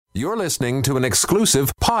You're listening to an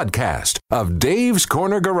exclusive podcast of Dave's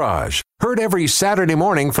Corner Garage. Heard every Saturday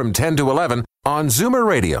morning from 10 to 11 on Zoomer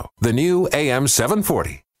Radio, the new AM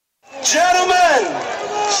 740. Gentlemen,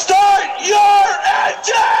 start your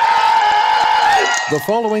engine! The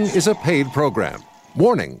following is a paid program.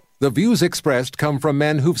 Warning, the views expressed come from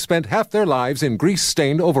men who've spent half their lives in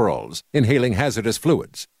grease-stained overalls, inhaling hazardous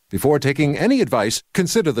fluids. Before taking any advice,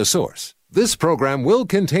 consider the source. This program will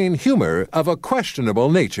contain humor of a questionable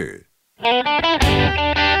nature.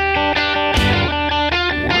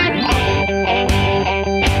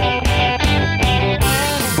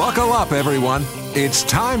 Buckle up, everyone. It's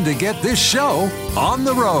time to get this show on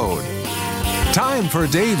the road. Time for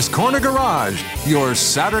Dave's Corner Garage, your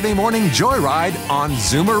Saturday morning joyride on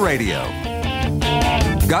Zoomer Radio.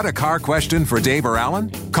 Got a car question for Dave or Alan?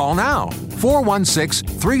 Call now,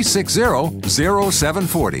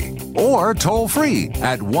 416-360-0740. Or toll free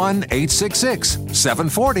at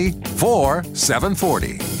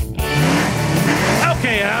 1-866-740-4740.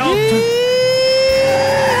 Okay, Al.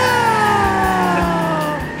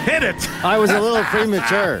 Hit it. I was a little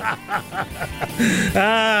premature.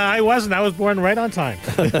 I wasn't. I was born right on time.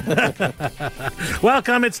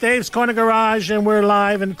 Welcome. It's Dave's Corner Garage, and we're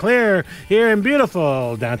live and clear here in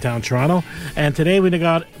beautiful downtown Toronto. And today we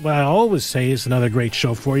got what I always say is another great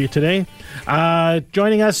show for you today.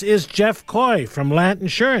 Joining us is Jeff Coy from Lant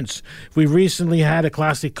Insurance. We've recently had a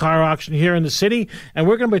classic car auction here in the city, and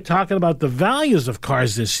we're going to be talking about the values of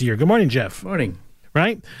cars this year. Good morning, Jeff. Morning.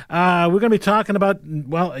 Right? We're going to be talking about,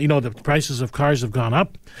 well, you know, the prices of cars have gone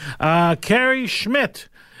up. Carrie Schmidt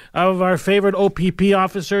of our favorite OPP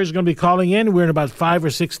officer is going to be calling in. We're in about 5 or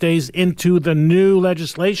 6 days into the new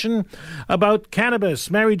legislation about cannabis.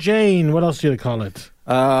 Mary Jane, what else do you call it?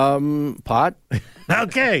 Pot.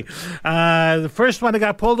 Okay. The first one that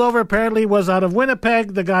got pulled over apparently was out of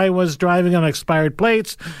Winnipeg. The guy was driving on expired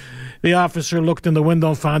plates. The officer looked in the window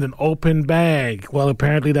and found an open bag. Well,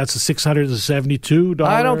 apparently that's a $672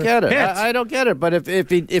 I don't get it. hit. I don't get it. But if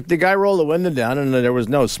the guy rolled the window down and there was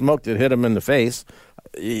no smoke that hit him in the face,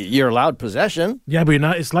 you're allowed possession. Yeah, but you're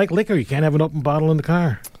not. It's like liquor. You can't have an open bottle in the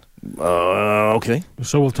car. Okay.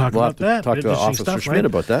 So we'll talk about that. Talk to Interesting Officer stuff, Schmidt right?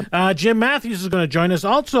 about that. Jim Matthews is going to join us.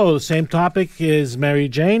 Also, the same topic is Mary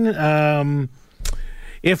Jane.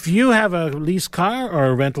 If you have a lease car or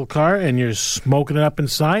a rental car and you're smoking it up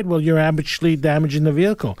inside, well, you're actually damaging the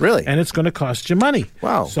vehicle. Really? And it's going to cost you money.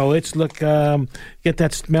 Wow. So it's, get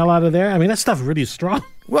that smell out of there. I mean, that stuff really strong.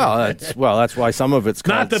 Well, that's why some of it's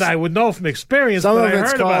called... Not that I would know from experience, Some but of I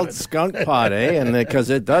it's heard about called it. skunk pot, And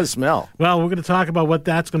because it does smell. Well, we're going to talk about what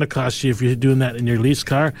that's going to cost you if you're doing that in your lease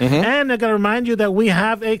car. Mm-hmm. And I got to remind you that we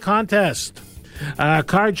have a contest.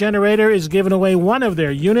 Car Generator is giving away one of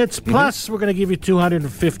their units. Plus, we're going to give you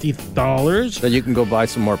 $250. That you can go buy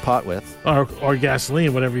some more pot with. Or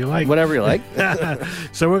gasoline, whatever you like. Whatever you like.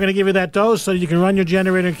 So we're going to give you that dose so you can run your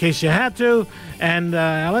generator in case you had to. And,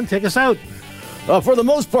 Alan, take us out. For the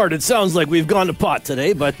most part, it sounds like we've gone to pot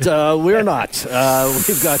today, but we're not.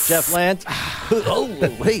 We've got Jeff Lant. Oh,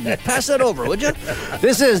 hey, pass that over, would you?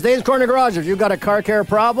 This is Dave's Corner Garage. If you've got a car care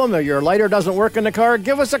problem or your lighter doesn't work in the car,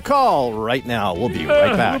 give us a call right now. We'll be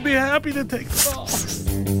right back. We'll be happy to take the call.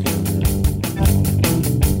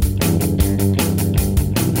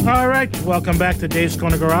 All right, welcome back to Dave's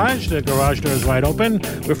Corner Garage. The garage door is wide open.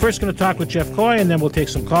 We're first going to talk with Jeff Coy, and then we'll take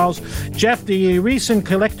some calls. Jeff, the recent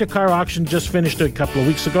collector car auction just finished a couple of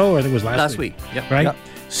weeks ago, or I think it was last week. Yep. Right? Yep.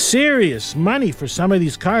 Serious money for some of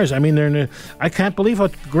these cars. I mean, I can't believe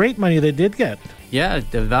what great money they did get. Yeah,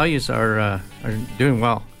 the values are doing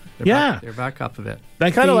well. They're back up a bit.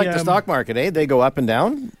 Like Kind of like the stock market, eh? They go up and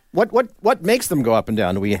down. What makes them go up and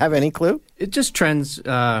down? Do we have any clue? It just trends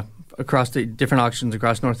across the different auctions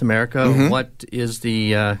across North America. Mm-hmm. What is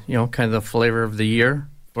the kind of the flavor of the year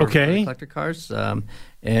for collector cars?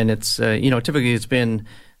 And it's typically it's been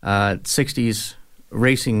 60s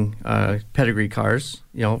racing pedigree cars.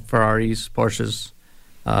 Ferraris, Porsches,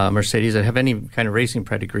 Mercedes that have any kind of racing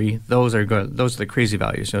pedigree. Those are good. Those are the crazy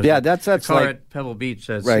values. Yeah, that's the car like at Pebble Beach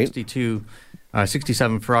at right.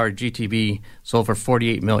 67 Ferrari GTB sold for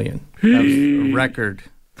 $48 million. That was a record.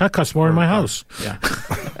 That costs more in my house. Yeah.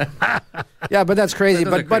 Yeah, but that's crazy.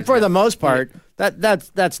 Those are But for the most part,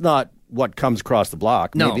 that's not what comes across the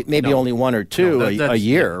block. No, maybe only one or two a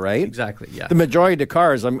year, right? Exactly, yeah. The majority of the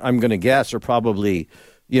cars, I'm going to guess, are probably,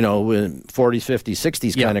 40s, 50s,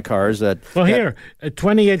 60s kind of cars. Well, here, a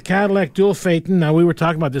 28 Cadillac Dual Phaeton. Now, we were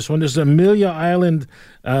talking about this one. This is Amelia Island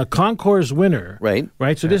Concours winner. Right.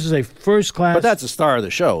 So this is a first class. But that's the star of the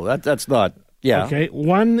show. That's not... Yeah. Okay,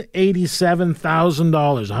 $187,000.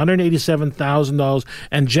 $187,000.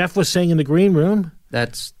 And Jeff was saying in the green room...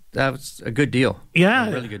 That's was a good deal. Yeah.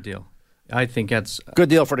 A really good deal. I think that's Good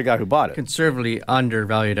deal for the guy who bought it. conservatively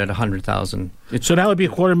undervalued at $100,000. So that would be a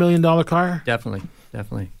 $250,000 car? Definitely.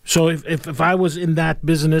 So if I was in that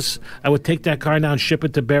business, I would take that car now and ship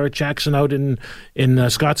it to Barrett Jackson out in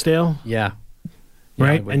Scottsdale, Yeah.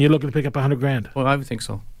 right? I would. And you're looking to pick up $100,000, Well, I would think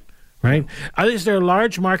so. right? Is there a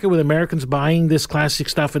large market with Americans buying this classic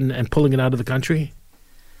stuff and pulling it out of the country?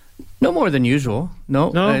 No more than usual. No.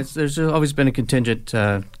 No? There's always been a contingent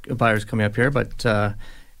of buyers coming up here, but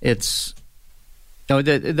it's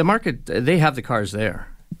the market. They have the cars there.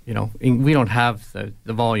 We don't have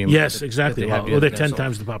the volume. Yes, exactly. that they have Well, they're there. 10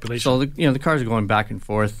 times the population. So the cars are going back and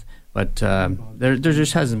forth, but there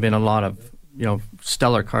just hasn't been a lot of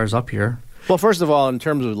stellar cars up here. Well, first of all, in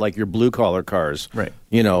terms of like your blue-collar cars, Right.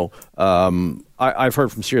 I've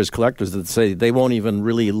heard from serious collectors that say they won't even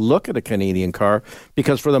really look at a Canadian car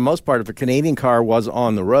because for the most part, if a Canadian car was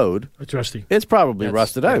on the road, It's rusty. it's probably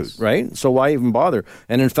rusted out, yes. right? So why even bother?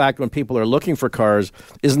 And in fact, when people are looking for cars,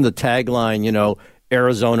 isn't the tagline,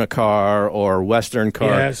 Arizona car or Western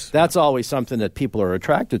car? Yes. That's always something that people are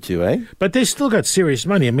attracted to, eh? But they still got serious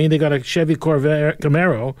money. I mean, they got a Chevy Corvette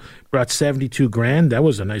Camaro, brought $72,000. That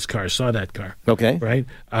was a nice car. I saw that car. Okay. Right?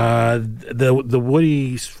 The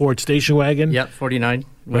Woody Ford station wagon. Yep, 49.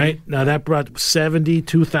 Right? Now that brought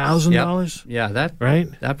 $72,000. Yeah, that Right?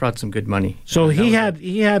 that brought some good money. So That he was had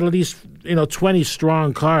at least 20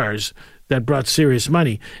 strong cars that brought serious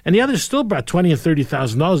money, and the others still brought $20,000 and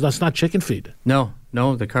 $30,000. That's not chicken feed. No,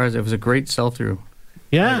 the cars. It was a great sell-through.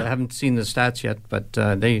 I Yeah. haven't seen the stats yet, but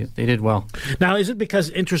they did well. Now, is it because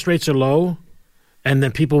interest rates are low, and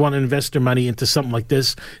then people want to invest their money into something like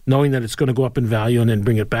this, knowing that it's going to go up in value and then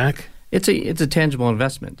bring it back? It's a tangible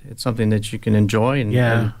investment. It's something that you can enjoy. And,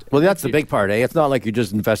 Yeah. and Well, that's the big part, eh? It's not like you're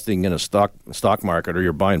just investing in a stock market or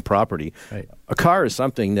you're buying property. Right. A car is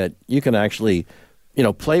something that you can actually,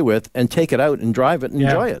 play with and take it out and drive it and Yeah.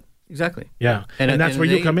 enjoy it. Exactly. Yeah, and that's where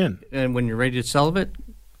you come in. And when you're ready to sell it,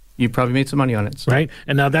 you probably made some money on it. So Right?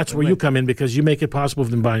 And now that's where you come in because you make it possible for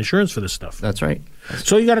them to buy insurance for this stuff. That's right.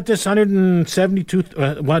 So you got at this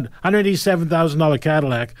 $187,000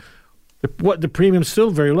 Cadillac. The premium's still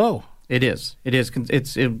very low. It is. It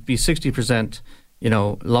would be 60%,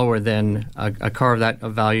 lower than a car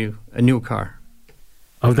of value, a new car.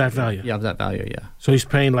 Of that value. Yeah, of that value. Yeah. So he's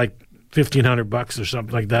paying like $1,500 or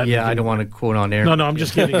something like that. Yeah, I don't want to quote on air. No, I'm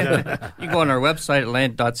just kidding. You can go on our website at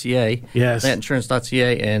land.ca, Yes.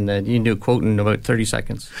 landinsurance.ca, and you can do a quote in about 30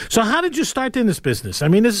 seconds. So how did you start in this business? I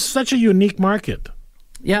mean, this is such a unique market.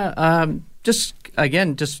 Yeah, just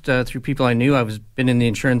through people I knew. I've been in the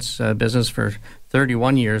insurance business for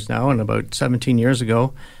 31 years now, and about 17 years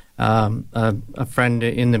ago, a friend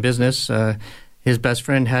in the business, his best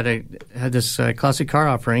friend had this classic car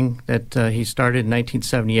offering that he started in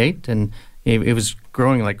 1978, and it was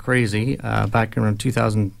growing like crazy. Back around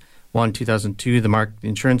 2001, 2002, the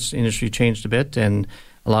insurance industry changed a bit, and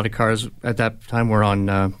a lot of cars at that time were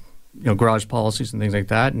on garage policies and things like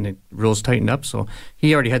that, and the rules tightened up. So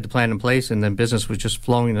he already had the plan in place, and the business was just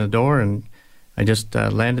flowing in the door, and I just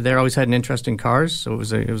landed there. Always had an interest in cars, so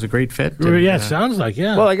it was a great fit. And, Yeah, it sounds like,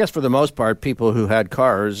 yeah. Well, I guess for the most part, people who had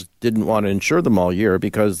cars didn't want to insure them all year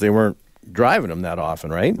because they weren't driving them that often,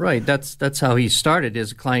 right? Right. That's how he started.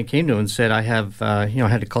 As a client came to him and said, "I have I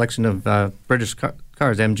had a collection of British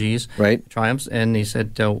cars, MGs, Right. Triumphs," and he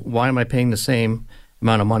said, "Why am I paying the same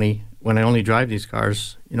amount of money when I only drive these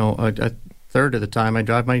cars? A third of the time I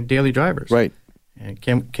drive my daily drivers. Right. And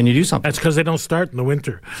can you do something?" That's because they don't start in the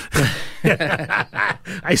winter.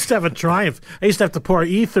 I used to have a Triumph. I used to have to pour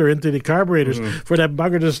ether into the carburetors for that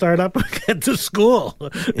bugger to start up and get to school.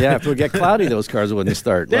 Yeah, if it would get cloudy, those cars wouldn't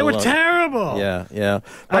start. They let were alone- terrible. Yeah.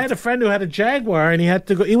 I had a friend who had a Jaguar, and he had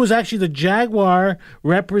to go. He was actually the Jaguar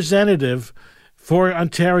representative for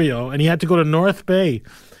Ontario, and he had to go to North Bay.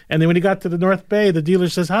 And then when he got to the North Bay, the dealer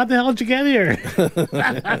says, "How the hell did you get here?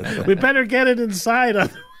 We better get it inside,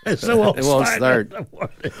 otherwise it won't start.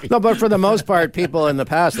 No, but for the most part, people in the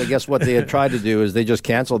past, I guess what they had tried to do is they just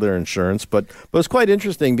canceled their insurance. But it's quite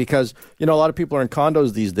interesting because, a lot of people are in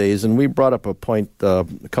condos these days, and we brought up a point a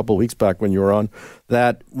couple of weeks back when you were on,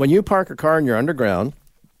 that when you park a car in your underground,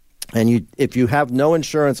 and if you have no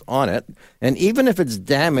insurance on it, and even if it's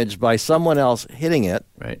damaged by someone else hitting it,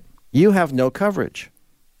 Right. you have no coverage.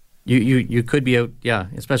 You could be out,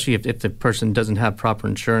 especially if the person doesn't have proper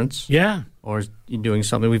insurance. Yeah. Or you're doing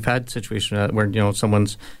something. We've had situations where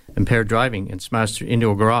someone's impaired driving and smashed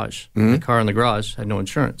into a garage. The car in the garage had no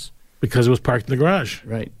insurance. Because it was parked in the garage.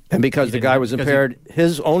 Right. And because the guy was impaired,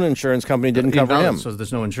 his own insurance company didn't cover him. So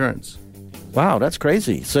there's no insurance. Wow, that's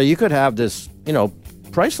crazy. So you could have this,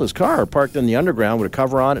 priceless car parked in the underground with a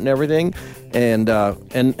cover on it and everything, and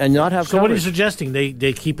not have. So what are you coverage. suggesting?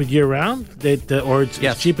 They keep it year round, or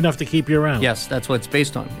it's cheap enough to keep year round? Yes, that's what it's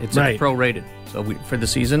based on. It's Right. pro-rated, so for the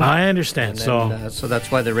season. I understand. So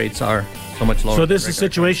that's why the rates are so much lower. So this is a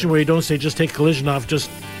situation where you don't say just take collision off, just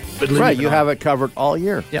leave Right, it you on. have it covered all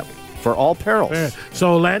year. Yep. For all perils. Yeah.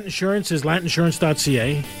 So Lant Insurance is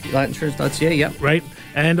lantinsurance.ca, Lantinsurance.ca, yep. right?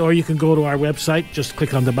 Or you can go to our website, just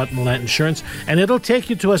click on the button Lant Insurance, and it'll take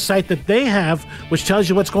you to a site that they have, which tells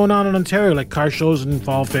you what's going on in Ontario, like car shows and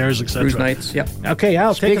fall fairs, etc. Cruise nights, yep. Okay,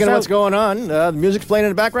 Al, take Speaking us of out. what's going on, the music's playing in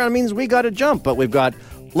the background. It means we got to jump, but we've got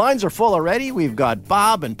lines are full already. We've got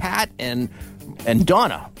Bob and Pat and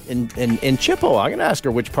Donna in Chippewa. I'm going to ask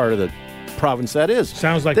her which part of the province that is.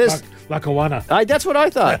 Sounds like this. Lackawanna. That's what I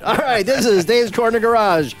thought. All right, this is Dave's Corner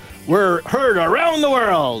Garage. We're heard around the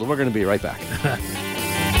world. We're going to be right back.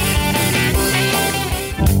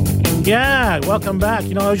 Yeah, welcome back.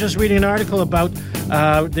 I was just reading an article about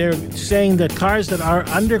they're saying that cars that are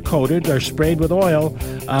undercoated or sprayed with oil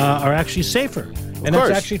are actually safer. And course.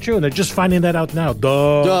 that's actually true. And they're just finding that out now.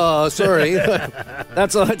 Duh. Sorry.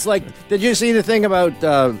 It's like, did you see the thing about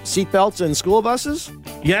seatbelts in school buses?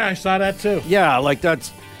 Yeah, I saw that too. Yeah, like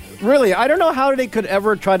that's really, I don't know how they could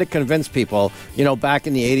ever try to convince people, back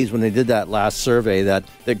in the 80s when they did that last survey that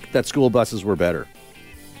school buses were better.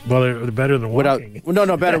 Well, they're better than walking.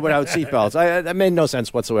 Better without seatbelts. That made no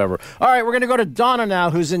sense whatsoever. All right, we're going to go to Donna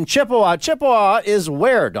now, who's in Chippewa. Chippewa is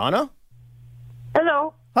where, Donna?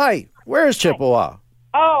 Hello. Hi, where is Chippewa?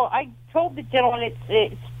 Oh, I told the gentleman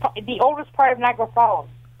it's the oldest part of Niagara Falls.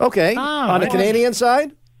 Okay, on the Canadian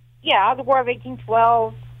side? Yeah, the War of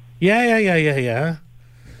 1812. Yeah.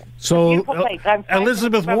 So Beautiful place. I'm fine.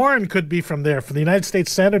 Elizabeth Warren could be from there, from the United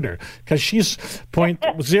States Senator, because she's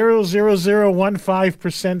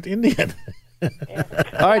 0.00015% Indian.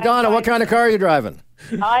 All right, Donna, what kind of car are you driving?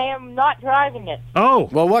 I am not driving it. Oh.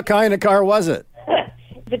 Well, what kind of car was it?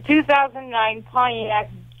 The 2009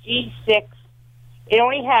 Pontiac G6. It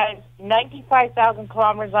only has 95,000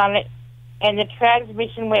 kilometers on it, and the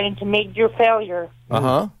transmission went into major failure.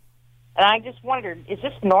 Uh-huh. And I just wondered, is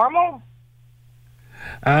this normal?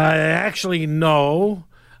 Actually, no.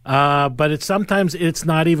 But sometimes it's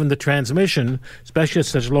not even the transmission, especially at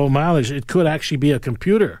such low mileage. It could actually be a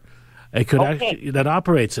computer. It could actually that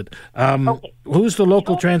operates it. Who's the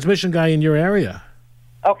local transmission guy in your area?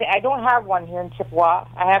 Okay, I don't have one here in Chippewa.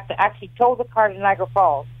 I have to actually tow the car to Niagara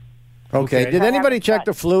Falls. Okay. Did anybody check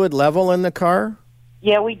the fluid level in the car?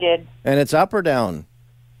 Yeah, we did. And it's up or down?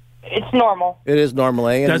 It's normal. It is normal,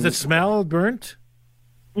 eh? Does it smell burnt?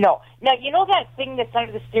 No. Now, you know that thing that's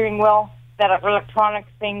under the steering wheel? That electronic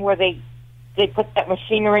thing where they put that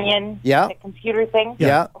machinery in? Yeah. The computer thing?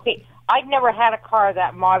 Yeah. Okay, I'd never had a car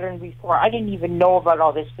that modern before. I didn't even know about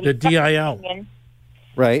all this. The DIL.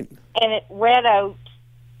 Right. And it read out,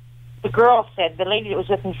 the girl said, the lady that was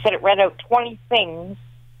with me said it read out 20 things,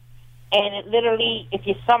 and it literally, if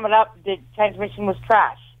you sum it up, the transmission was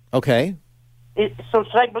trash. Okay. So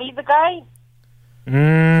should I believe the guy?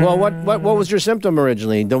 Well, what was your symptom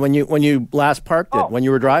originally? When you last parked it, when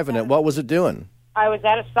you were driving it, what was it doing? I was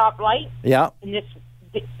at a stoplight. Yeah. And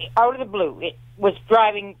out of the blue, it was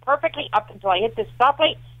driving perfectly up until I hit the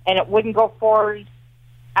stoplight, and it wouldn't go forward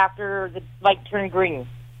after the light turned green.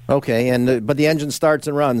 Okay, but the engine starts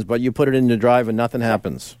and runs, but you put it into drive and nothing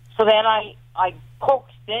happens. So then I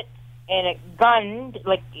coaxed it, and it gunned,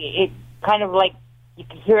 like it kind of like you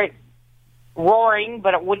could hear it roaring,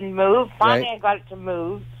 but it wouldn't move. Finally, Right. I got it to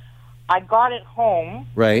move. I got it home.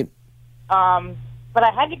 Right. But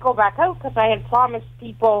I had to go back out because I had promised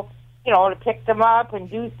people, to pick them up and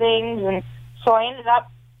do things, and so I ended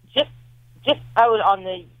up just out on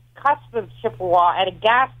the cusp of Chippewa at a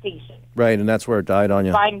gas station. Right, and that's where it died on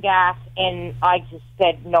you. Buying gas, and I just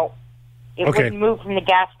said no. It wouldn't move from the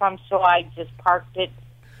gas pump, so I just parked it.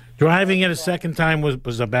 Driving it a second time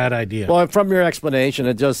was a bad idea. Well, from your explanation,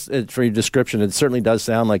 for your description, it certainly does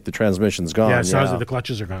sound like the transmission's gone. Yeah, it sounds like the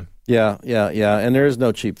clutches are gone. Yeah, and there is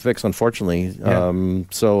no cheap fix, unfortunately. Yeah.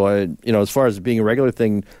 So, as far as being a regular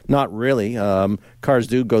thing, not really. Cars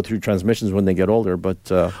do go through transmissions when they get older,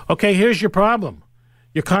 but... Okay, here's your problem.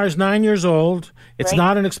 Your car's 9 years old. It's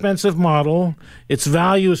not an expensive model. Its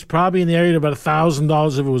value is probably in the area of about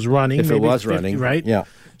 $1,000 if it was running. If it maybe was 50, running, right? Yeah.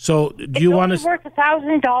 So do you want to... worth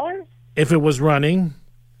 $1,000? If it was running,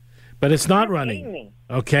 but it's not running.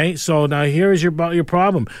 Okay, so now here is your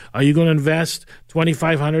problem. Are you going to invest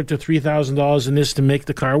 $2,500 to $3,000 in this to make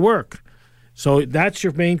the car work? So that's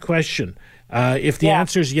your main question. If the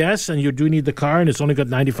answer is yes, and you do need the car, and it's only got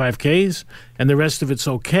 95 Ks, and the rest of it's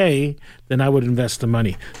okay, then I would invest the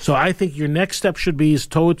money. So I think your next step should be is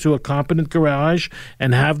tow it to a competent garage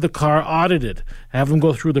and have the car audited. Have them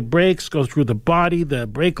go through the brakes, go through the body, the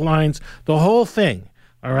brake lines, the whole thing.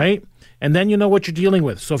 All right? And then you know what you're dealing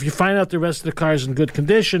with. So if you find out the rest of the car is in good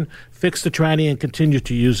condition, fix the tranny and continue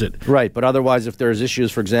to use it. Right, but otherwise, if there's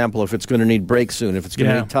issues, for example, if it's going to need brakes soon, if it's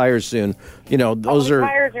going to need tires soon, those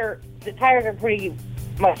the tires are pretty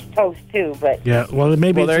much toast too. But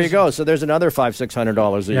there you go. So there's another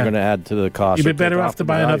 $500-$600 that you're going to add to the cost. You'd be better off to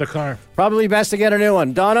buy another car. Probably best to get a new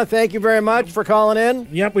one. Donna, thank you very much for calling in.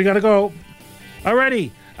 Yep, we got to go.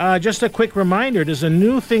 Alrighty. Just a quick reminder, there's a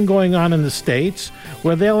new thing going on in the States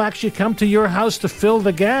where they'll actually come to your house to fill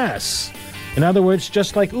the gas. In other words,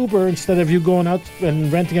 just like Uber, instead of you going out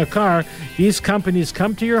and renting a car, these companies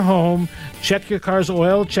come to your home, check your car's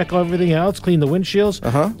oil, check everything else, clean the windshields,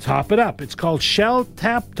 top it up. It's called Shell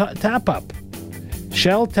Tap Up.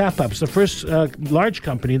 Shell Tap Up is the first large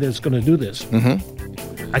company that's going to do this.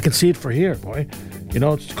 I can see it for here, boy.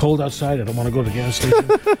 It's cold outside. I don't want to go to the gas station.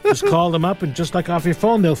 Just call them up, and just like off your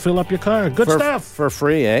phone, they'll fill up your car. Good stuff. For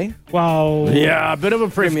free, eh? Well, yeah, a bit of a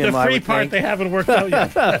premium. The free part they haven't worked out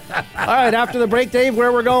yet. All right, after the break, Dave,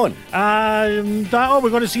 where we're going? We're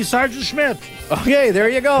going to see Sergeant Schmidt. Okay, there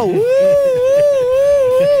you go.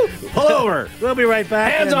 Pull over. We'll be right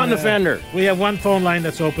back. Hands on the fender. We have one phone line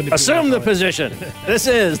that's open. Assume the position. This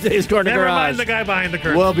is Dave's Corner Garage. Never mind the guy behind the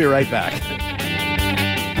curtain. We'll be right back.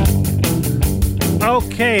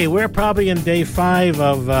 Okay, we're probably in day 5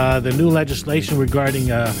 of the new legislation regarding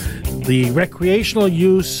the recreational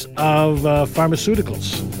use of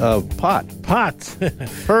pharmaceuticals. Pot.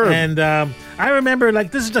 Herb. And I remember,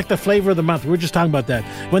 this is like the flavor of the month. We were just talking about that.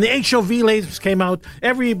 When the HOV labels came out,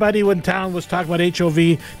 everybody in town was talking about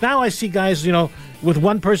HOV. Now I see guys, with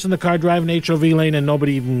one person in the car driving the HOV lane and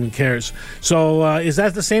nobody even cares. So is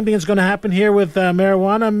that the same thing that's going to happen here with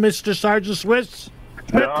marijuana, Mr. Sergeant Swiss?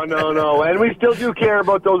 No. And we still do care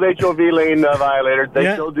about those HOV lane violators.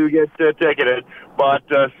 They still do get ticketed. But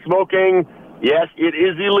smoking, yes, it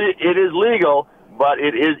is legal, but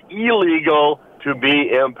it is illegal to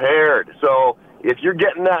be impaired. So if you're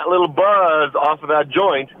getting that little buzz off of that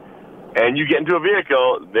joint and you get into a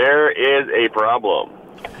vehicle, there is a problem.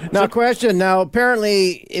 Now, question. Now,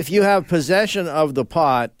 apparently, if you have possession of the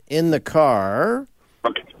pot in the car,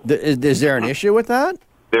 is there an issue with that?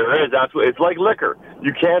 There is. It's like liquor.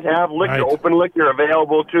 You can't have liquor, open liquor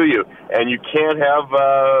available to you, and you can't have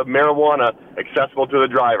marijuana accessible to the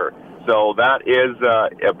driver. So that is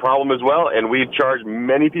a problem as well, and we've charged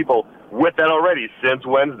many people with that already since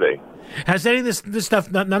Wednesday. Has any of this stuff,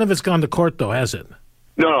 none of it's gone to court, though, has it?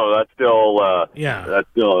 No, that's still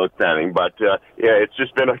outstanding. But it's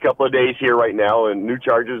just been a couple of days here right now, and new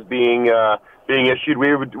charges being issued.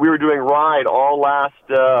 We were doing ride all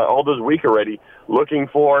this week already, looking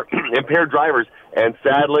for impaired drivers, and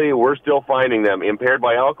sadly, we're still finding them impaired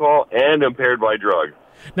by alcohol and impaired by drugs.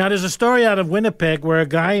 Now, there's a story out of Winnipeg where a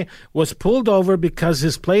guy was pulled over because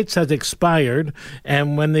his plates had expired,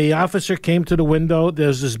 and when the officer came to the window,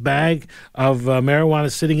 there's this bag of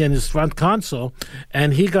marijuana sitting in his front console,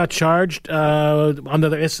 and he got charged under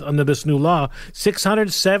this new law,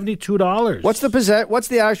 $672. What's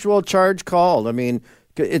the actual charge called? I mean,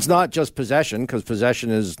 it's not just possession, because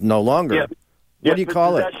possession is no longer. Yeah. What do you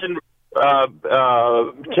call it?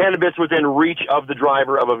 Cannabis within reach of the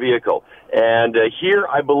driver of a vehicle. And here,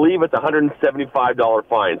 I believe it's a $175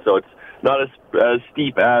 fine. So it's not as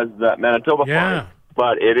steep as that Manitoba fine,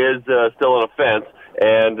 but it is still an offense.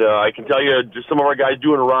 And I can tell you, just some of our guys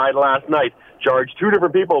doing a ride last night charged 2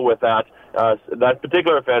 different people with that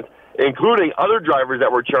particular offense, including other drivers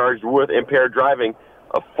that were charged with impaired driving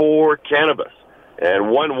for cannabis. And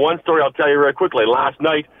one story I'll tell you very quickly. Last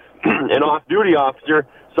night, an off-duty officer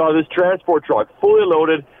saw this transport truck fully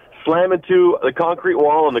loaded slam into the concrete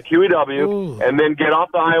wall on the QEW, and then get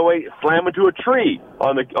off the highway, slam into a tree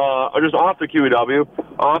on the just off the QEW.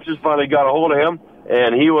 Officers finally got a hold of him,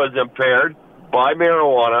 and he was impaired by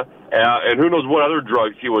marijuana, and who knows what other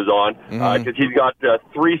drugs he was on, because he's got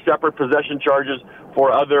 3 separate possession charges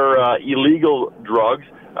for other illegal drugs,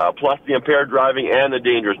 plus the impaired driving and the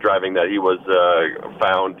dangerous driving that he was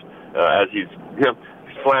found as he's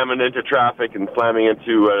slamming into traffic and slamming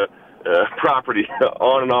into property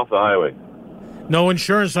on and off the highway. No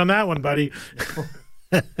insurance on that one, buddy.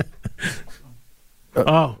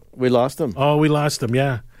 We lost them. Oh, we lost them,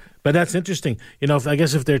 yeah. But that's interesting. I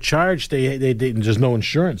guess if they're charged, they there's no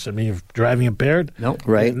insurance. I mean, if driving impaired,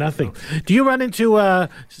 right? Nothing. Do you run into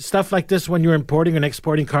stuff like this when you're importing and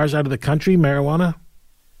exporting cars out of the country, marijuana?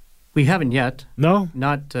 We haven't yet. No?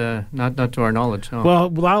 Not to our knowledge, no. Well, a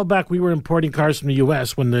while back, we were importing cars from the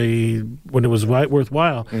U.S. when it was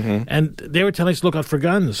worthwhile, and they were telling us to look out for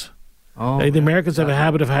guns. Oh, the Americans have a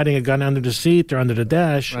habit of hiding a gun under the seat or under the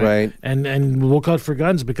dash, right? And look out for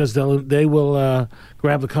guns because they will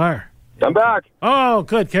grab the car. I'm back. Oh,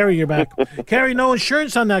 good, Kerry, you're back. Kerry, no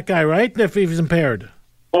insurance on that guy, right? If he's impaired.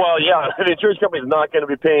 Well, yeah, the insurance company's not going to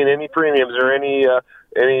be paying any premiums or any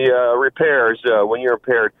repairs when you're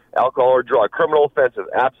impaired. Alcohol or drug, criminal offenses,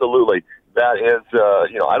 absolutely. That is,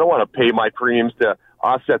 I don't want to pay my premiums to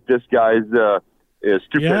offset this guy's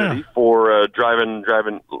stupidity for driving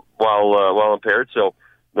while impaired. So,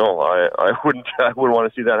 no, I wouldn't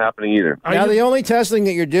want to see that happening either. Now, the only testing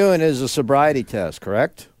that you're doing is a sobriety test,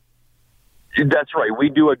 correct? That's right. We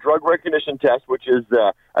do a drug recognition test, which is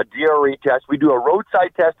a DRE test. We do a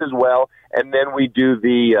roadside test as well, and then we do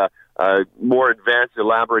the more advanced,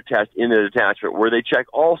 elaborate test in the detachment, where they check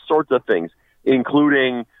all sorts of things,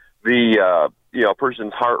 including the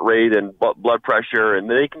person's heart rate and blood pressure, and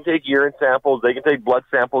they can take urine samples. They can take blood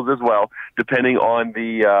samples as well, depending on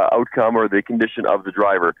the outcome or the condition of the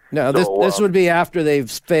driver. Now, this would be after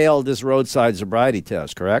they've failed this roadside sobriety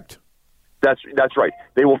test, correct? That's right.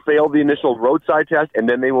 They will fail the initial roadside test, and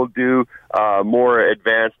then they will do more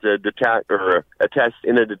advanced a test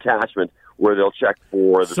in a detachment where they'll check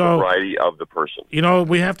for the sobriety of the person.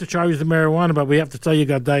 We have to charge you the marijuana, but we have to tell you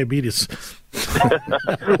got diabetes.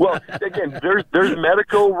 Well, again, there's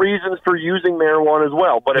medical reasons for using marijuana as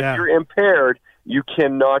well, but if you're impaired, you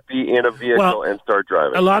cannot be in a vehicle and start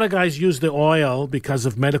driving. A lot of guys use the oil because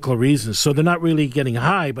of medical reasons, so they're not really getting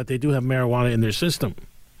high, but they do have marijuana in their system.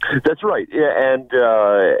 That's right, and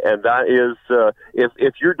that is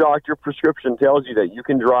if your doctor prescription tells you that you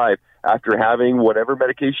can drive after having whatever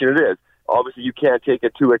medication it is, obviously you can't take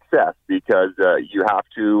it to excess because you have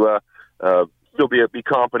to still be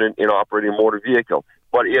competent in operating a motor vehicle.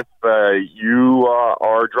 But if you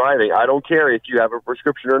are driving, I don't care if you have a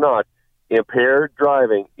prescription or not, impaired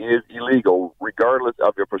driving is illegal regardless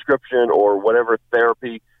of your prescription or whatever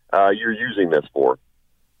therapy you're using this for.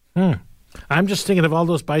 I'm just thinking of all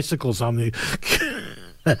those bicycles on the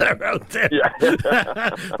out there.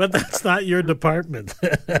 Yeah. But that's not your department.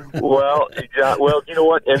 Well, you know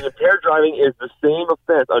what? And impaired driving is the same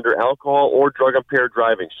offense under alcohol or drug impaired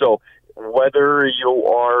driving. So whether you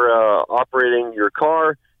are operating your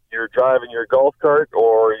car, you're driving your golf cart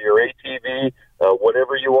or your ATV,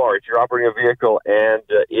 whatever you are, if you're operating a vehicle and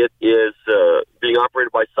it is being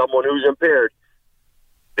operated by someone who's impaired,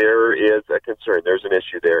 there is a concern. There's an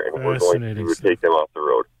issue there, and we're going to take them off the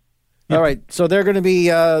road. All right, so they're going to be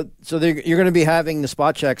you're going to be having the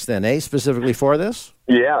spot checks then, specifically for this?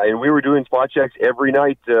 Yeah, and we were doing spot checks every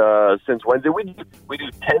night since Wednesday. We do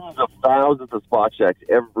tens of thousands of spot checks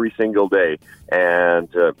every single day, and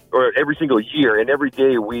or every single year, and every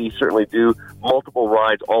day we certainly do multiple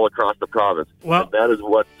rides all across the province. Well, and that is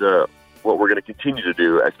what we're going to continue to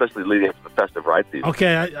do, especially leading up to the festive ride season.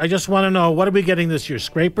 Okay, I just want to know, what are we getting this year,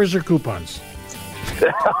 scrapers or coupons?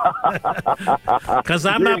 Because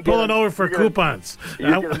I'm not pulling over for coupons.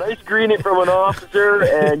 You get a nice greeting from an officer,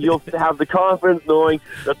 and you'll have the confidence knowing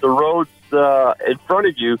that the roads in front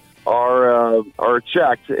of you are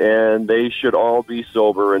checked, and they should all be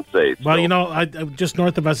sober and safe. Well, just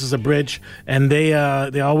north of us is a bridge, and they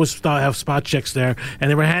always have spot checks there,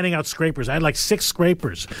 and they were handing out scrapers. I had like 6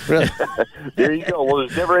 scrapers. Really? There you go. Well,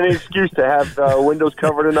 there's never any excuse to have windows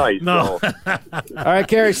covered in ice. No. So. All right,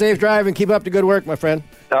 Kerry, safe driving. Keep up the good work, my friend.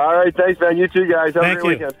 All right, thanks, man. You too, guys. Have a great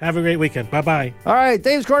weekend. Have a great weekend. Bye-bye. All right,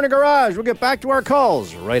 Dave's Corner Garage. We'll get back to our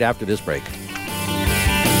calls right after this break.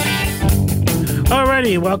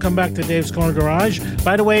 Alrighty, welcome back to Dave's Corner Garage.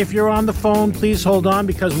 By the way, if you're on the phone, please hold on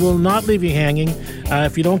because we'll not leave you hanging.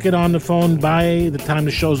 If you don't get on the phone by the time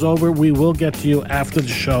the show's over, we will get to you after the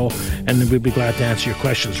show, and we'd be glad to answer your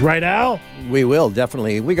questions. Right, Al? We will,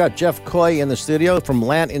 definitely. We got Jeff Coy in the studio from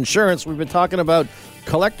Lant Insurance. We've been talking about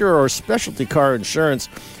collector or specialty car insurance.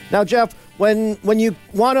 Now, Jeff, when you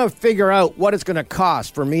want to figure out what it's going to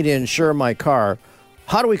cost for me to insure my car,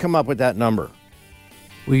 how do we come up with that number?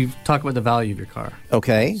 We talk about the value of your car.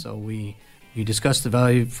 Okay. So we discuss the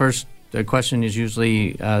value. First, the question is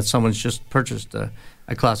usually someone's just purchased a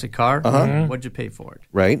classic car. Uh-huh. What'd you pay for it?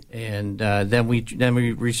 Right. And then we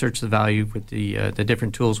research the value with the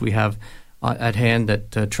different tools we have at hand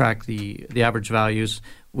that track the average values.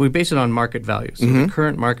 We base it on market value. So the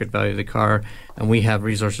current market value of the car, and we have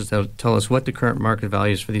resources that tell us what the current market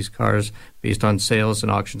value is for these cars based on sales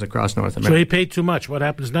and auctions across North America. So he paid too much. What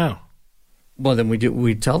happens now? Well, then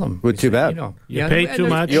we tell them. Well, too bad. You paid too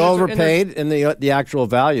much. You overpaid in the actual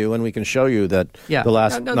value, and we can show you that the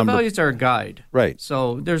last number. The values are a guide. Right.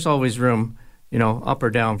 So there's always room, up or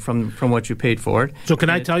down from what you paid for it. So can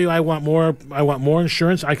I tell you I want more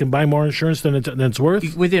insurance? I can buy more insurance than it's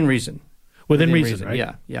worth? Within reason. Within reason,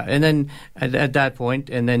 right? Yeah. And then at that point,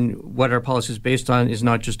 and then what our policy is based on is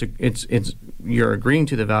not just it's you're agreeing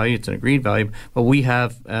to the value; it's an agreed value. But we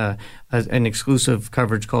have an exclusive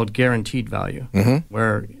coverage called guaranteed value,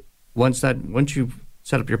 where once you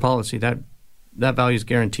set up your policy, that value is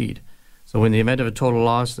guaranteed. So in the event of a total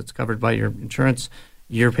loss that's covered by your insurance,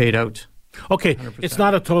 you're paid out. Okay, 100%. It's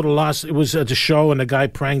not a total loss. It was a show, and the guy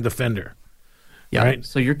pranged the fender. Yeah, right?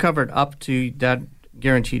 So you're covered up to that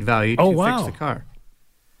guaranteed value to fix the car.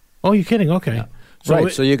 Oh, you're kidding? Okay. Yeah.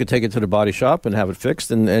 So you could take it to the body shop and have it fixed,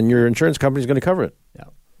 and your insurance company's going to cover it. Yeah.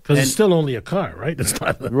 Because it's still only a car, right? It's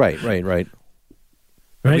not Right.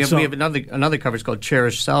 We have another coverage called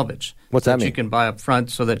Cherish Salvage. What's that mean? You can buy up front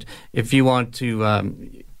so that if you want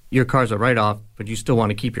to, your car's a write-off, but you still want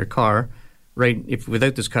to keep your car, right? If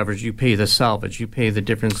without this coverage, you pay the salvage. You pay the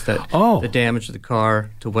difference the damage of the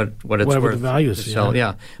car to what it's whatever worth. The value is.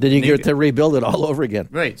 Yeah. Then you get to rebuild it all over again.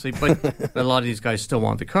 Right. So, but a lot of these guys still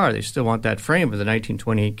want the car. They still want that frame of the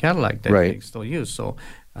 1928 Cadillac that they still use. So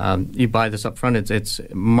you buy this up front. It's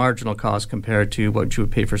marginal cost compared to what you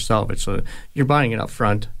would pay for salvage. So you're buying it up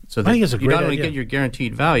front. So that I think it's a you great not only idea. get your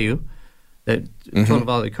guaranteed value, that total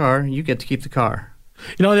value of the car, you get to keep the car.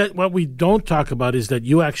 What we don't talk about is that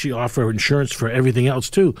you actually offer insurance for everything else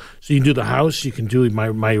too. So you can do the house, you can do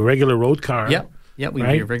my regular road car. Yeah, we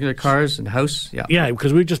do your regular cars and house. Yeah,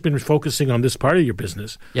 because we've just been focusing on this part of your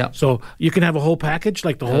business. Yeah. So you can have a whole package,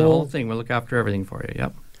 like the whole thing. We'll look after everything for you.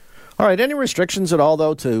 Yep. All right. Any restrictions at all,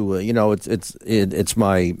 though? To it's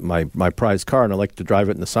my prized car, and I like to drive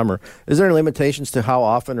it in the summer. Is there any limitations to how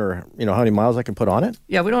often or how many miles I can put on it?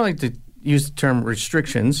 Yeah, we don't like to use the term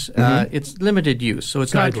restrictions. It's limited use, so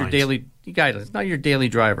it's not your daily guidelines. It's not your daily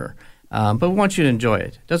driver, but we want you to enjoy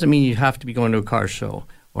it. Doesn't mean you have to be going to a car show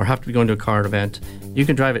or have to be going to a car event. You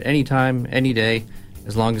can drive it anytime, any day,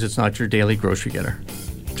 as long as it's not your daily grocery getter.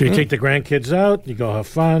 So you take the grandkids out, you go have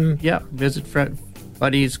fun. Yeah, visit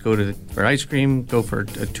buddies, go for ice cream, go for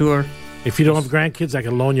a tour. If you don't have grandkids, I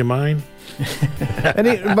can loan you mine.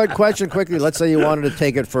 But question quickly, let's say you wanted to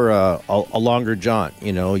take it for a longer jaunt.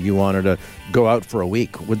 You wanted to go out for a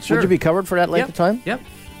week. Would you be covered for that length of time? Yep.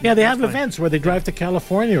 Yeah, they have events where they drive to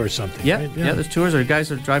California or something. Yeah, right? There's tours or guys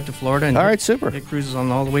that drive to Florida and all right, super. Get cruises on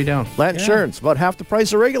all the way down. Land insurance, about half the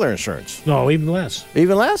price of regular insurance. No, even less.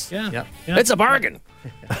 Even less? Yeah. It's a bargain.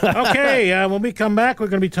 Okay, when we come back, we're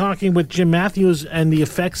going to be talking with Jim Matthews and the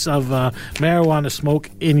effects of marijuana smoke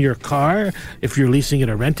in your car, if you're leasing it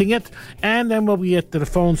or renting it. And then we'll get to the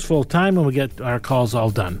phones full time and we'll get our calls all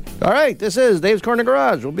done. All right, this is Dave's Corner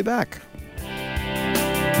Garage. We'll be back.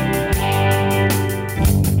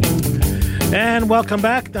 And welcome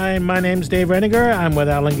back. My name's Dave Reniger. I'm with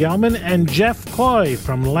Alan Gelman and Jeff Coy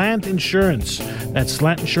from Lant Insurance. That's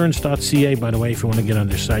lantinsurance.ca, by the way, if you want to get on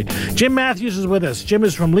their site. Jim Matthews is with us. Jim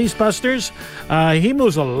is from Lease Busters. He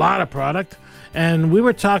moves a lot of product. And we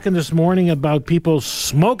were talking this morning about people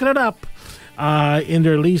smoking it up in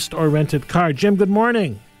their leased or rented car. Jim, good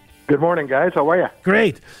morning. Good morning, guys. How are you?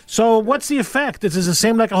 Great. So what's the effect? Is this the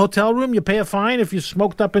same like a hotel room? You pay a fine if you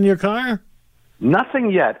smoked up in your car? Nothing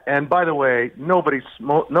yet. And by the way, nobody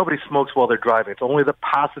smokes while they're driving. It's only the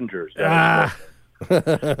passengers.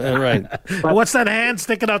 Right. What's that hand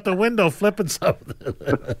sticking out the window flipping something?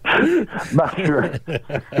 Not sure.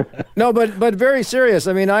 No, but very serious.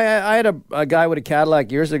 I mean, I had a guy with a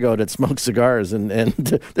Cadillac years ago that smoked cigars, and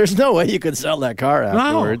there's no way you could sell that car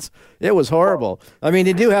afterwards. No. It was horrible. I mean,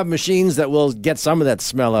 they do have machines that will get some of that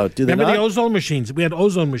smell out. Do they Remember not? the ozone machines? We had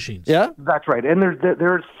ozone machines. Yeah? That's right. And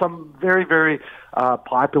there's some very, very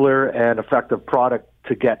popular and effective product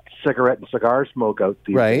to get cigarette and cigar smoke out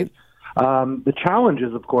these days. The challenge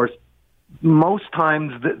is, of course, most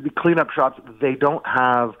times the cleanup shops, they don't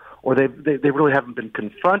have, or they really haven't been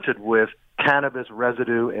confronted with cannabis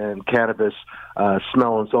residue and cannabis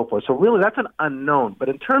smell and so forth. So really that's an unknown. But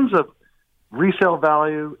in terms of resale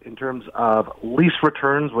value, in terms of lease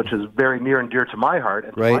returns, which is very near and dear to my heart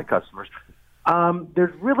and to my customers,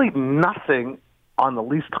 there's really nothing on the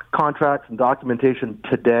lease contracts and documentation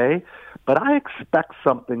today, but I expect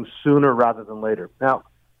something sooner rather than later. Now,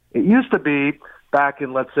 it used to be back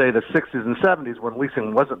in, let's say, the 60s and 70s when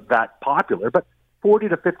leasing wasn't that popular, but 40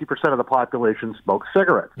 to 50% of the population smoked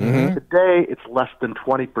cigarettes. Mm-hmm. Today, it's less than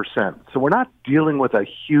 20%. So we're not dealing with a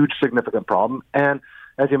huge, significant problem. And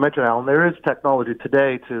as you mentioned, Alan, there is technology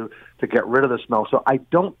today to get rid of the smell. So I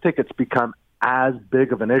don't think it's become as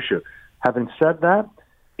big of an issue. Having said that,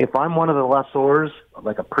 if I'm one of the lessors,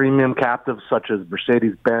 like a premium captive such as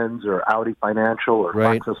Mercedes-Benz or Audi Financial or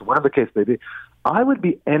Lexus, whatever the case may be, I would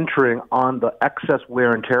be entering on the excess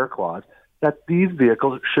wear and tear clause that these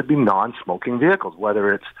vehicles should be non-smoking vehicles,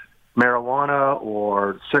 whether it's marijuana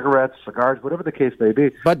or cigarettes, cigars, whatever the case may be.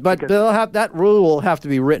 But they'll have that rule will have to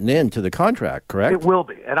be written into the contract, correct? It will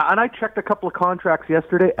be. And I checked a couple of contracts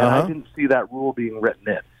yesterday, and I didn't see that rule being written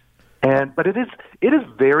in. But it is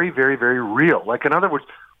very, very, very real. Like, in other words,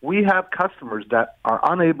 we have customers that are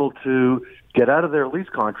unable to get out of their lease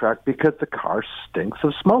contract because the car stinks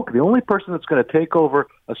of smoke. The only person that's going to take over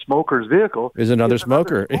a smoker's vehicle is another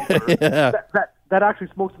smoker. that actually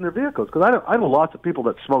smokes in their vehicles. Because I know lots of people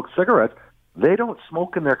that smoke cigarettes. They don't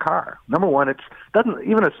smoke in their car. Number one,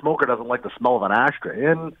 even a smoker doesn't like the smell of an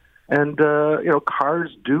ashtray, and cars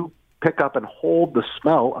do pick up and hold the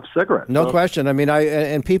smell of cigarettes. No question. I mean,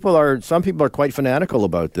 some people are quite fanatical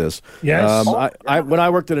about this. Yes. When I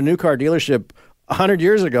worked at a new car dealership 100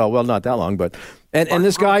 years ago, well, not that long, but and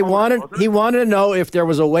this guy wanted to know if there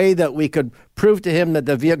was a way that we could prove to him that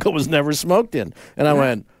the vehicle was never smoked in. And I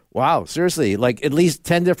went, wow, seriously, like at least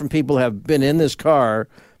 10 different people have been in this car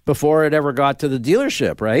before it ever got to the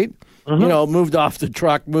dealership, right? Mm-hmm. Moved off the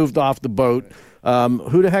truck, moved off the boat.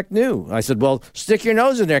 Who the heck knew? I said, well, stick your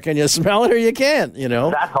nose in there. Can you smell it or you can't?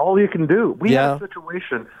 That's all you can do. We had a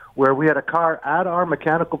situation where we had a car at our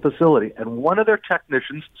mechanical facility, and one of their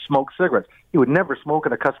technicians smoked cigarettes. He would never smoke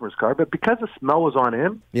in a customer's car, but because the smell was on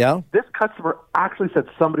him, this customer actually said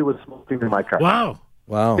somebody was smoking in my car.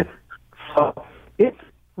 Wow. It's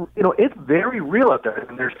very real out there,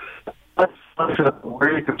 and there's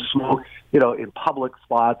where you can smoke, in public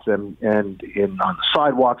spots and on the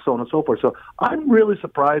sidewalks, so on and so forth. So I'm really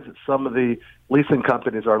surprised that some of the leasing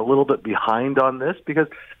companies are a little bit behind on this because,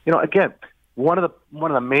 again, one of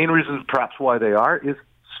the main reasons perhaps why they are is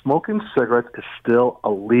smoking cigarettes is still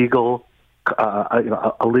a legal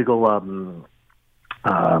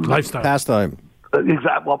lifestyle pastime.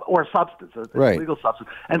 Exactly, or a substance, a legal substance.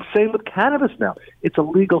 And same with cannabis now. It's a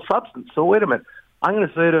legal substance. So wait a minute. I'm going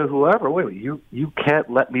to say to whoever, wait, you can't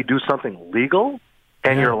let me do something legal?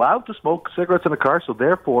 And you're allowed to smoke cigarettes in a car, so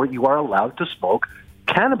therefore you are allowed to smoke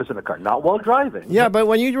cannabis in a car, not while driving. Yeah, but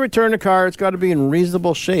when you return a car, it's got to be in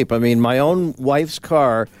reasonable shape. I mean, my own wife's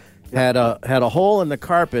car had a hole in the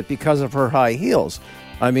carpet because of her high heels.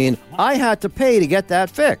 I mean, I had to pay to get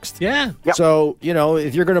that fixed. Yeah. Yep. So,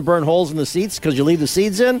 if you're going to burn holes in the seats because you leave the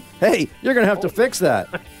seats in, hey, you're going to have to fix that.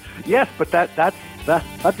 Yes, but that's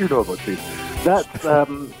you know about seats. That's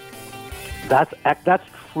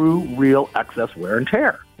true, real excess wear and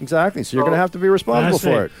tear. Exactly. So you're going to have to be responsible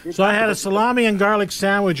for it. So I had a salami and garlic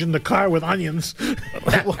sandwich in the car with onions.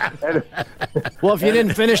 Well, if you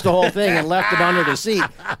didn't finish the whole thing and left it under the seat,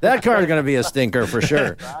 that car is going to be a stinker for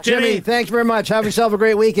sure. Jimmy, thanks very much. Have yourself a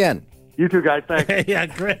great weekend. You too, guys. Thanks. Yeah,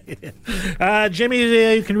 great.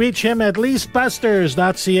 Jimmy, you can reach him at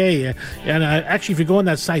leasebusters.ca. And actually, if you go on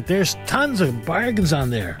that site, there's tons of bargains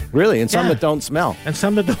on there. Really? And some that don't smell. And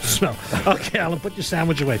some that don't smell. Okay, Alan, put your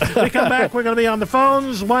sandwich away. When we come back, we're going to be on the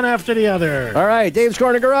phones, one after the other. All right, Dave's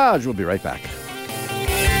Corner Garage. We'll be right back.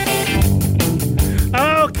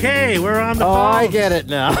 Okay, we're on the phone. I get it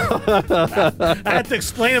now. I had to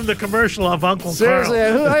explain him the commercial of Uncle Seriously,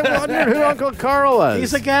 Carl. I wondered who Uncle Carl was.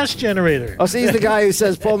 He's a gas generator. Oh, so he's the guy who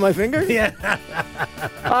says, pull my finger? Yeah.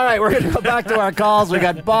 All right, we're going to go back to our calls. We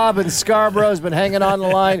got Bob in Scarborough who's been hanging on the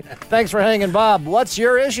line. Thanks for hanging, Bob. What's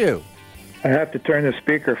your issue? I have to turn the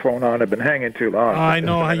speakerphone on. I've been hanging too long. I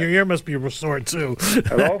know. Your ear must be sore, too.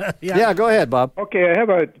 Hello? Yeah, go ahead, Bob. Okay, I have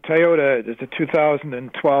a Toyota. It's a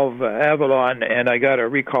 2012 Avalon, and I got a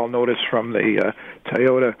recall notice from the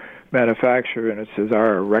Toyota manufacturer, and it says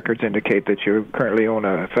our records indicate that you currently own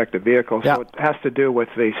an affected vehicle. So it has to do with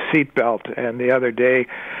the seat belt. And the other day,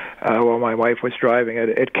 while my wife was driving it,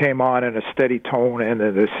 it came on in a steady tone, and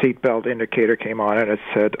the seat belt indicator came on, and it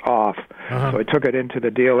said off. So I took it into the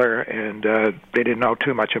dealer, and they didn't know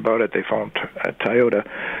too much about it. They phoned Toyota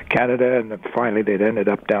Canada, and finally they ended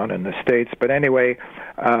up down in the States. But anyway,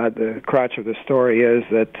 the crotch of the story is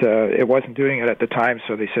that it wasn't doing it at the time,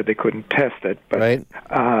 so they said they couldn't test it. But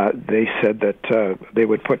they said that they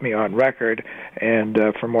would put me on record, and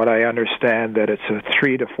from what I understand, that it's a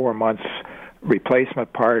 3 to 4 months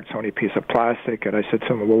replacement part. It's only a piece of plastic. And I said to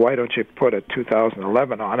them, well, why don't you put a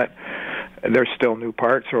 2011 on it? And there's still new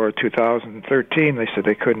parts, or a 2013. They said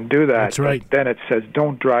they couldn't do that. That's right. But then it says,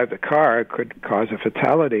 don't drive the car. It could cause a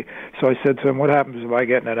fatality. So I said to them, what happens if I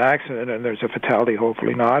get in an accident and there's a fatality,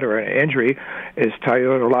 hopefully not, or an injury? Is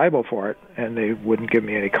Toyota liable for it? And they wouldn't give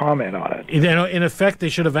me any comment on it. In effect, they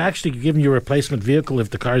should have actually given you a replacement vehicle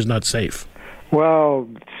if the car's not safe. Well,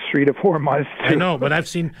 3 to 4 months. I know, but I've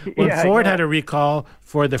seen when Ford had a recall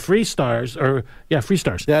for the Freestars.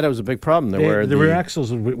 Yeah, that was a big problem. The rear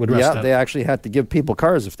axles would rust up. Yeah, they actually had to give people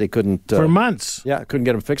cars if they couldn't... for months. Yeah, couldn't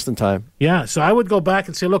get them fixed in time. Yeah, so I would go back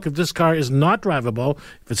and say, look, if this car is not drivable,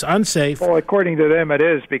 if it's unsafe... Well, according to them, it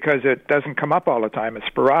is, because it doesn't come up all the time. It's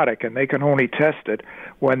sporadic, and they can only test it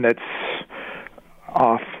when it's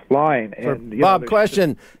offline. And, Bob,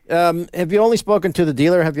 question. Have you only spoken to the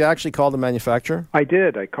dealer? Have you actually called the manufacturer? I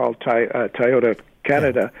did. I called Toyota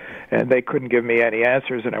Canada, and they couldn't give me any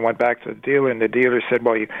answers, and I went back to the dealer, and the dealer said,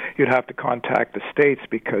 well, you'd have to contact the States,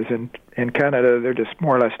 because in Canada, they're just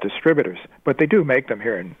more or less distributors. But they do make them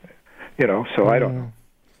here, so I don't know.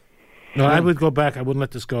 No, I would go back. I wouldn't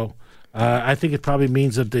let this go. I think it probably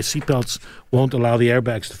means that the seatbelts won't allow the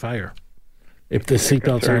airbags to fire. If the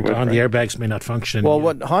seatbelts aren't on, the airbags may not function.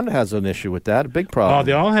 Well, Honda has an issue with that, a big problem. Oh,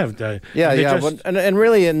 they all have that. And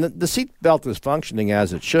really, the seatbelt is functioning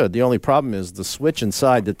as it should. The only problem is the switch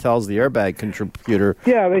inside that tells the airbag computer.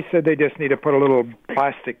 Yeah, they said they just need to put a little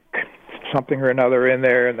plastic something or another in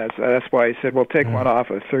there, and that's why I said, well, take one off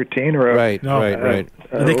a 13 or a... Right.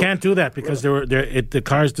 They can't do that because the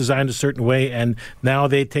car's designed a certain way, and now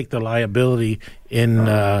they take the liability in...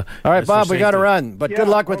 all right, Bob, we got to run, but good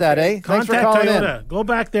luck with that, eh? Thanks for calling Toyota. Go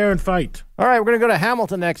back there and fight. All right, we're going to go to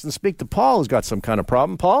Hamilton next and speak to Paul, who's got some kind of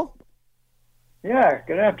problem. Paul? Yeah,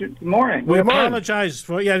 good morning. We apologize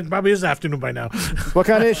for... Yeah, it probably is afternoon by now. What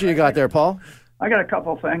kind of issue you got there, Paul? I got a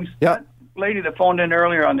couple of things. Yeah. Lady that phoned in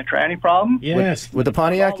earlier on the tranny problem. Yes. With the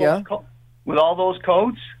Pontiac, with all those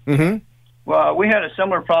codes. Mm-hmm. Well, we had a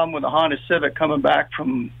similar problem with the Honda Civic coming back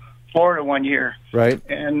from Florida one year. Right.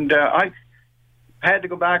 And I had to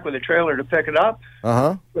go back with a trailer to pick it up.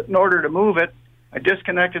 Uh-huh. But in order to move it, I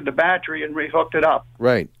disconnected the battery and rehooked it up.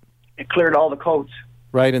 Right. It cleared all the codes.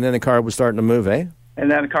 Right, and then the car was starting to move, eh? And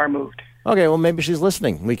then the car moved. Okay, well, maybe she's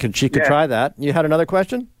listening. She could try that. You had another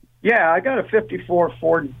question? Yeah, I got a 54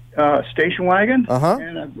 Ford station wagon. Uh-huh.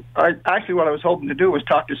 And actually what I was hoping to do was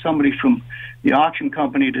talk to somebody from the auction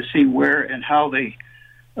company to see where and how they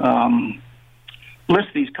list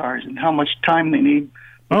these cars and how much time they need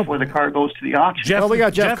before the car goes to the auction. We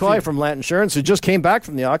got Jeff Coy from Lant Insurance, who just came back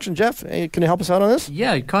from the auction. Jeff, can you help us out on this?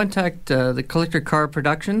 Yeah, contact the Collector Car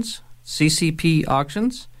Productions, CCP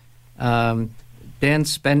Auctions. Dan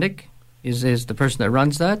Spendick is the person that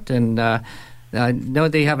runs that, and I know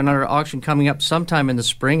they have another auction coming up sometime in the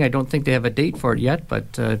spring. I don't think they have a date for it yet,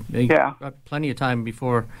 but they've got plenty of time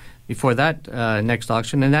before that next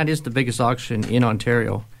auction, and that is the biggest auction in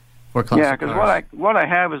Ontario for classic cars. Yeah, because what I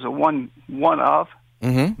have is a one of.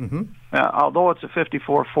 Mm-hmm. Mm-hmm. Although it's a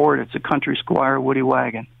 54 Ford, it's a Country Squire Woody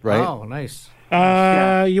wagon. Right. Oh, nice.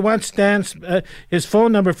 You want his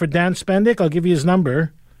phone number for Dan Spendick? I'll give you his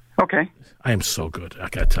number. Okay. I am so good. I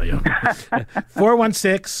got to tell you.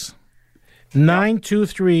 416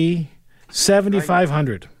 923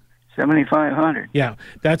 7500. 7500. Yeah,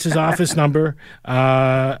 that's his office number,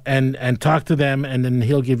 and talk to them, and then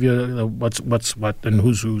he'll give you what's what and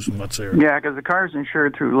who's and what's there. Yeah, because the car's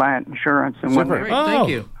insured through Lant Insurance, and thank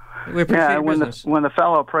you. We appreciate your business. When the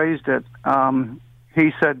fellow appraised it,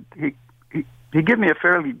 he said he gave me a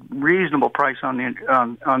fairly reasonable price on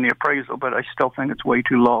the appraisal, but I still think it's way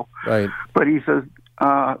too low. Right. But he says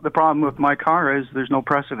the problem with my car is there's no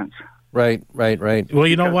precedence. Right. Well,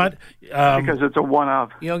 you know what? Because it's a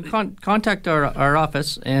one-of. Contact our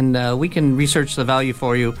office, and we can research the value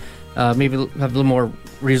for you. Maybe have a little more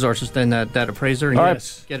resources than that appraiser,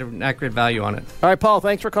 and get an accurate value on it. All right, Paul,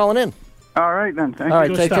 thanks for calling in. All right, then. Thank you. All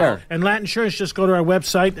right, take care. And Lant Insurance, just go to our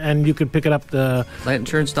website, and you can pick it up.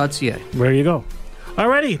 LantInsurance.ca. There you go. All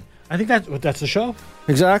righty. I think that's the show.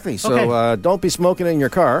 Exactly. So don't be smoking in your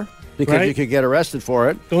car. Because you could get arrested for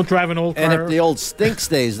it. Don't drive an old car. And if the old stink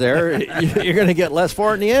stays there, you're going to get less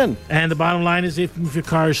for it in the end. And the bottom line is if your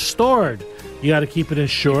car is stored, you got to keep it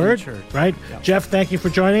insured. Right? Yep. Jeff, thank you for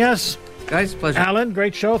joining us. Guys, pleasure. Alan,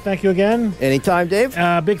 great show. Thank you again. Anytime, Dave.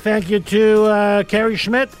 Big thank you to Kerry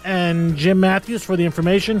Schmidt and Jim Matthews for the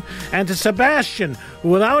information. And to Sebastian.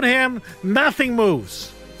 Without him, nothing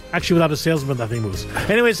moves. Actually, without a salesman, nothing moves.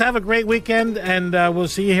 Anyways, have a great weekend, and we'll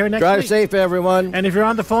see you here next week. Drive safe, everyone. And if you're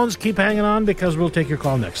on the phones, keep hanging on because we'll take your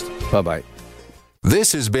call next. Bye-bye.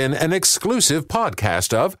 This has been an exclusive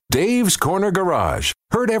podcast of Dave's Corner Garage.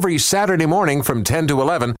 Heard every Saturday morning from 10 to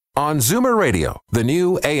 11 on Zoomer Radio, the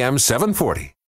new AM 740.